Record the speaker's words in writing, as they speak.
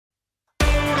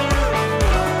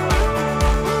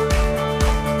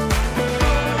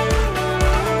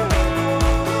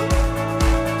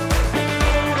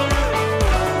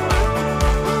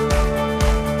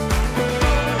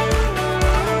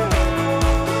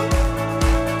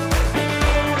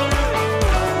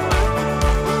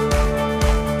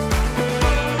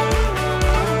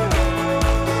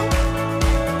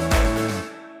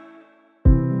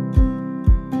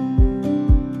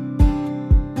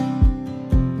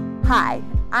Hi,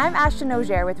 I'm Ashton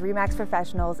Auger with RE/MAX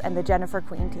Professionals and the Jennifer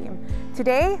Queen team.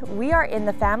 Today, we are in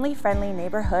the family-friendly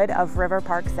neighborhood of River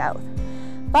Park South.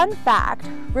 Fun fact,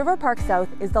 River Park South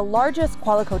is the largest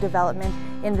Qualico development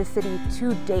in the city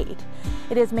to date.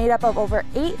 It is made up of over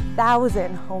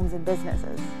 8,000 homes and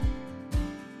businesses.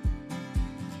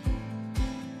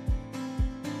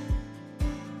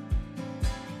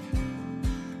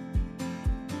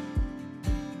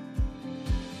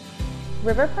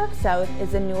 River Park South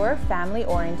is a newer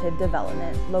family-oriented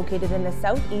development located in the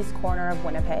southeast corner of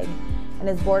Winnipeg and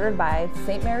is bordered by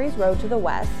St. Mary's Road to the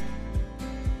west,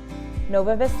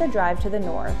 Nova Vista Drive to the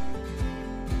north,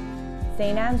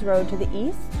 St. Anne's Road to the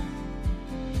east,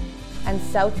 and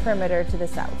South Perimeter to the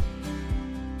south.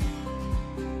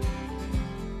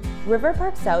 River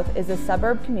Park South is a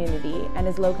suburb community and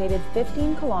is located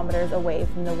 15 kilometers away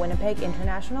from the Winnipeg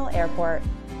International Airport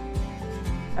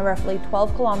and roughly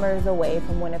 12 kilometers away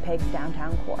from Winnipeg's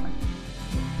downtown core.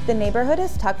 The neighborhood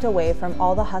is tucked away from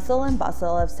all the hustle and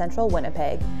bustle of central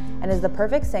Winnipeg and is the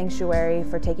perfect sanctuary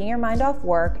for taking your mind off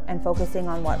work and focusing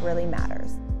on what really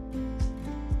matters.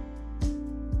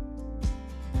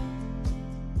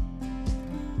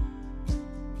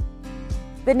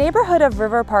 The neighborhood of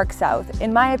River Park South,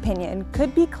 in my opinion,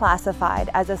 could be classified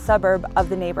as a suburb of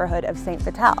the neighborhood of St.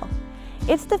 Vital.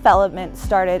 Its development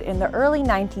started in the early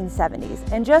 1970s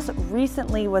and just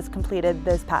recently was completed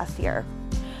this past year.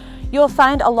 You'll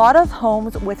find a lot of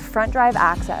homes with front drive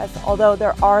access, although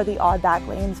there are the odd back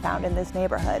lanes found in this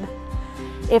neighborhood.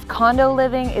 If condo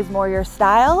living is more your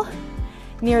style,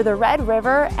 near the Red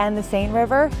River and the Seine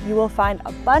River, you will find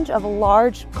a bunch of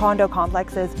large condo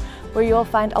complexes where you'll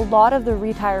find a lot of the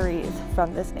retirees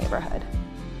from this neighborhood.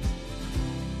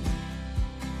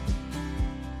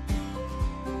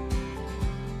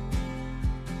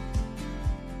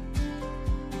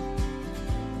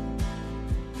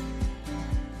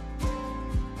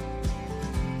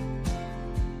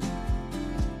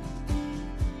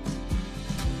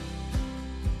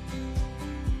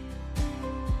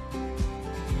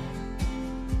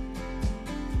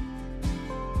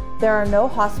 There are no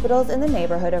hospitals in the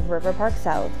neighborhood of River Park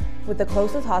South, with the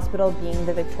closest hospital being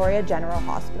the Victoria General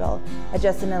Hospital at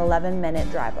just an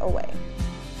 11-minute drive away.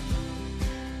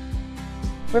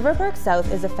 River Park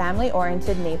South is a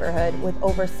family-oriented neighborhood with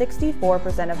over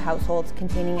 64% of households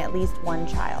containing at least one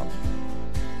child.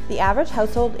 The average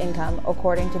household income,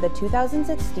 according to the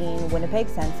 2016 Winnipeg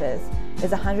census, is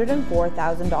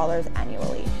 $104,000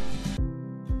 annually.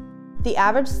 The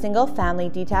average single-family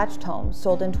detached home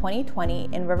sold in 2020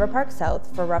 in River Park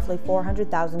South for roughly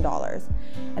 $400,000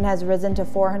 and has risen to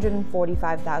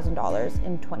 $445,000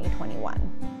 in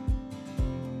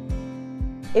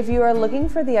 2021. If you are looking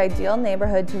for the ideal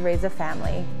neighborhood to raise a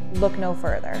family, look no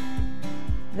further.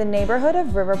 The neighborhood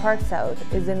of River Park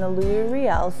South is in the Louis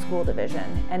Riel School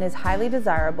Division and is highly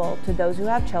desirable to those who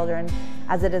have children,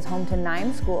 as it is home to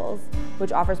 9 schools,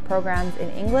 which offers programs in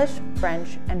English,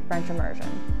 French, and French immersion.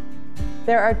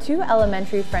 There are 2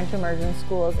 elementary French immersion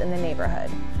schools in the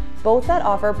neighborhood, both that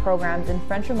offer programs in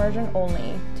French immersion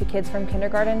only to kids from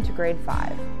kindergarten to grade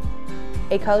 5.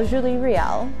 École Julie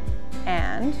Riel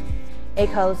and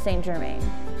École Saint-Germain.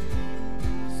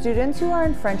 Students who are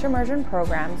in French immersion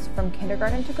programs from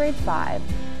kindergarten to grade 5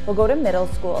 will go to middle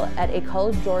school at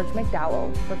École George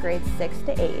McDowell for grades 6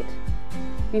 to 8,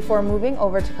 before moving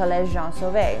over to Collège Jean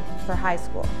Sauvé for high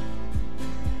school.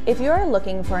 If you are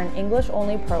looking for an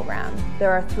English-only program,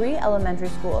 there are 3 elementary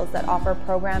schools that offer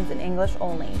programs in English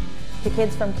only to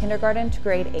kids from kindergarten to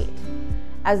grade 8,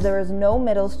 as there is no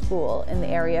middle school in the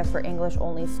area for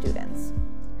English-only students.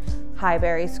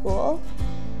 Highbury School,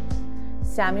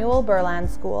 Samuel Burland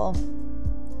School,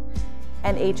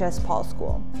 and H.S. Paul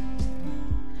School.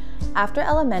 After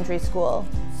elementary school,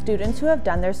 students who have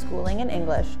done their schooling in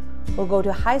English will go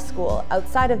to high school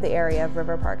outside of the area of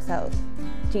River Park South,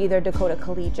 to either Dakota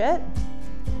Collegiate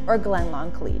or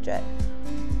Glenlawn Collegiate,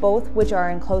 both which are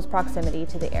in close proximity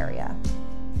to the area.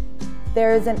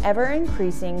 There is an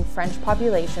ever-increasing French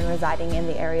population residing in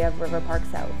the area of River Park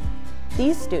South.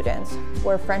 These students,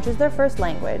 where French is their first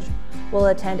language, will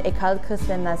attend École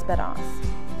Christine L'Espérance,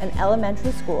 an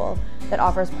elementary school that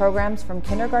offers programs from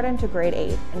kindergarten to grade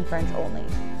 8 in French only.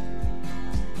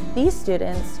 These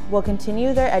students will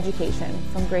continue their education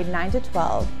from grade 9 to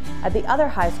 12 at the other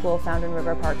high school found in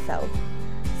River Park South,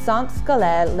 Centre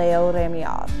Scolaire Léo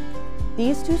Rémillard.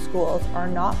 These 2 schools are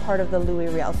not part of the Louis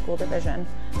Riel School Division,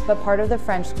 but part of the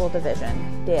French School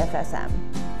Division, DFSM.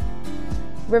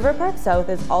 River Park South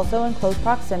is also in close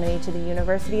proximity to the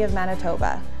University of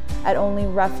Manitoba, at only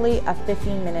roughly a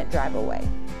 15-minute drive away.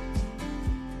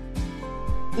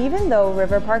 Even though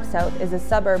River Park South is a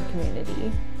suburb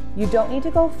community, You don't need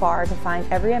to go far to find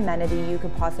every amenity you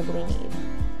could possibly need.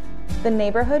 The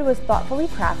neighborhood was thoughtfully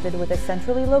crafted with a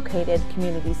centrally located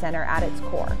community center at its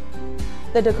core.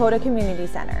 The Dakota Community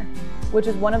Center, which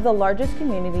is one of the largest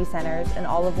community centers in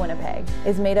all of Winnipeg,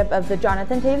 is made up of the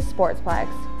Johnathon Toews Sportsplex,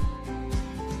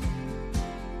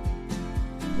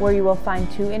 where you will find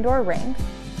 2 indoor rinks,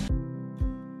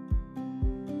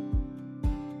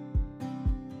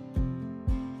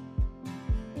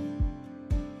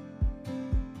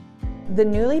 the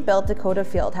newly built Dakota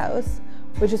Fieldhouse,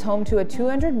 which is home to a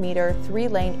 200-meter,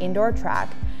 3-lane indoor track,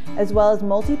 as well as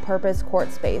multi-purpose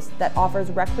court space that offers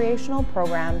recreational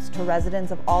programs to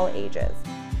residents of all ages.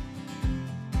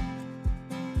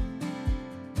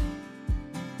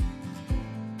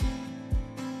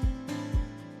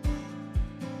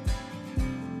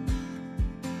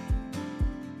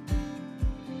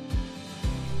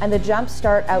 And the Jump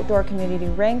Start outdoor community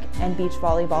rink and beach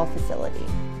volleyball facility.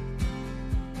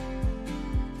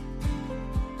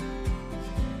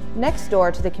 Next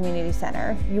door to the community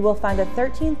center, you will find a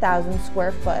 13,000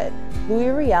 square foot Louis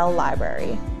Riel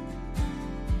library,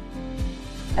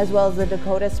 as well as the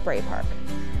Dakota Spray Park,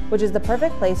 which is the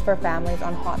perfect place for families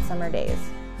on hot summer days.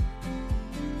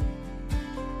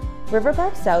 River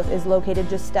Park South is located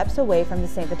just steps away from the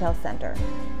St. Vital Centre.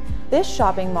 This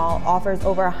shopping mall offers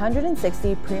over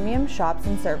 160 premium shops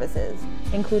and services,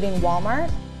 including Walmart,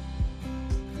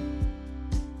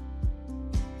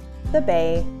 The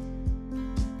Bay,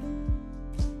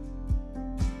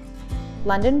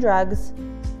 London Drugs,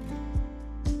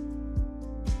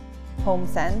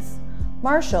 HomeSense,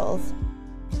 Marshalls,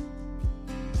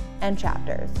 and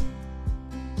Chapters.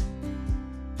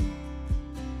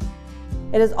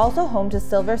 It is also home to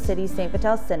Silver City St.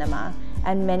 Vital Cinema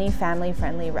and many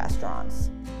family-friendly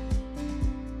restaurants.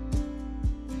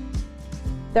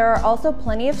 There are also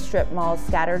plenty of strip malls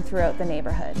scattered throughout the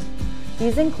neighborhood.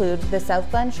 These include the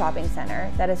South Glen Shopping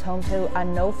Centre that is home to a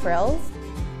No Frills,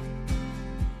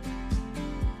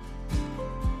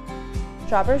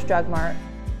 Shoppers Drug Mart,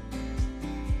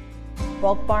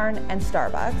 Bulk Barn and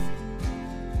Starbucks,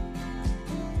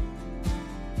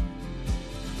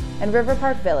 and River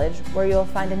Park Village, where you'll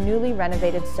find a newly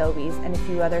renovated Sobeys and a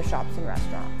few other shops and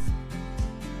restaurants.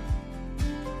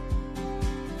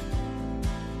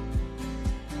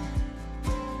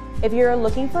 If you're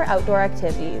looking for outdoor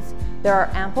activities, there are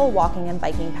ample walking and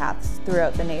biking paths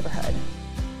throughout the neighborhood.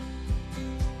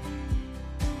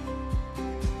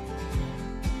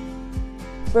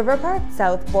 River Park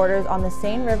South borders on the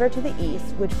Seine River to the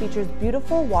east, which features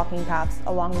beautiful walking paths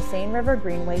along the Seine River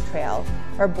Greenway Trail,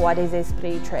 or Bois des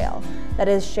Esprits Trail, that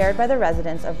is shared by the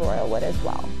residents of Royalwood as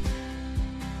well.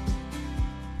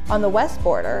 On the west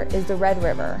border is the Red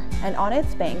River, and on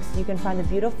its banks you can find the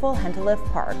beautiful Hentelif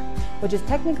Park, which is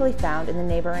technically found in the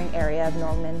neighboring area of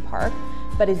Norman Park,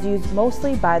 but is used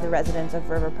mostly by the residents of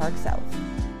River Park South.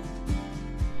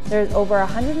 There is over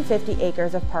 150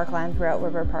 acres of parkland throughout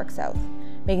River Park South,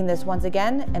 making this once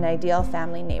again an ideal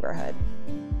family neighborhood.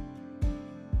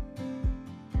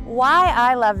 Why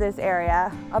I love this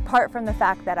area, apart from the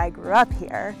fact that I grew up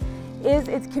here, is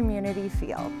its community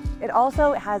feel. It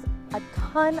also has a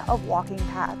ton of walking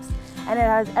paths, and it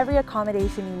has every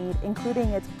accommodation you need, including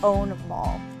its own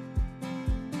mall.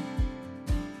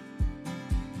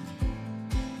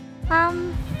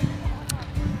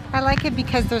 I like it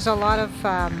because there's a lot of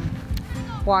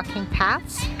walking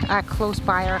paths close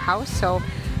by our house, so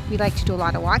we like to do a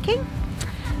lot of walking.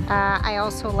 I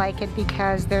also like it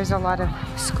because there's a lot of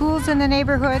schools in the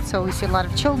neighborhood, so we see a lot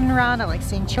of children around. I like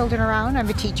seeing children around. I'm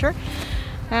a teacher,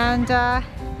 and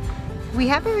we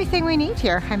have everything we need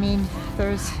here. I mean,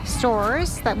 there's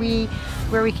stores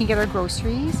where we can get our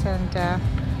groceries, and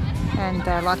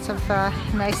lots of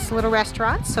nice little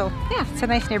restaurants. So yeah, it's a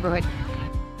nice neighborhood.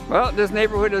 Well, this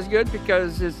neighborhood is good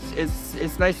because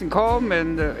it's nice and calm,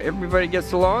 and everybody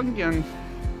gets along. And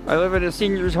I live in a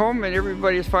senior's home, and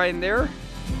everybody's fine there.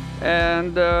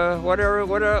 And what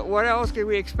else can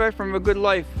we expect from a good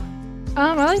life?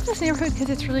 I like this neighborhood because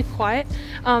it's really quiet,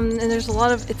 and there's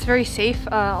it's very safe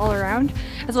all around,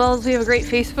 as well as we have a great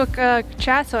Facebook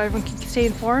chat so everyone can stay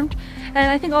informed. And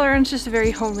I think all around it's just a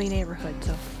very homely neighborhood,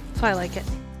 so that's why I like it.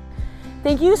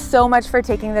 Thank you so much for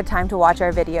taking the time to watch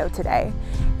our video today.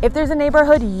 If there's a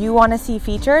neighborhood you want to see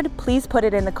featured, please put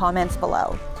it in the comments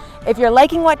below. If you're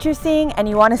liking what you're seeing and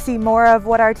you want to see more of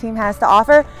what our team has to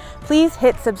offer, please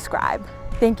hit subscribe.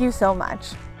 Thank you so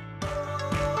much.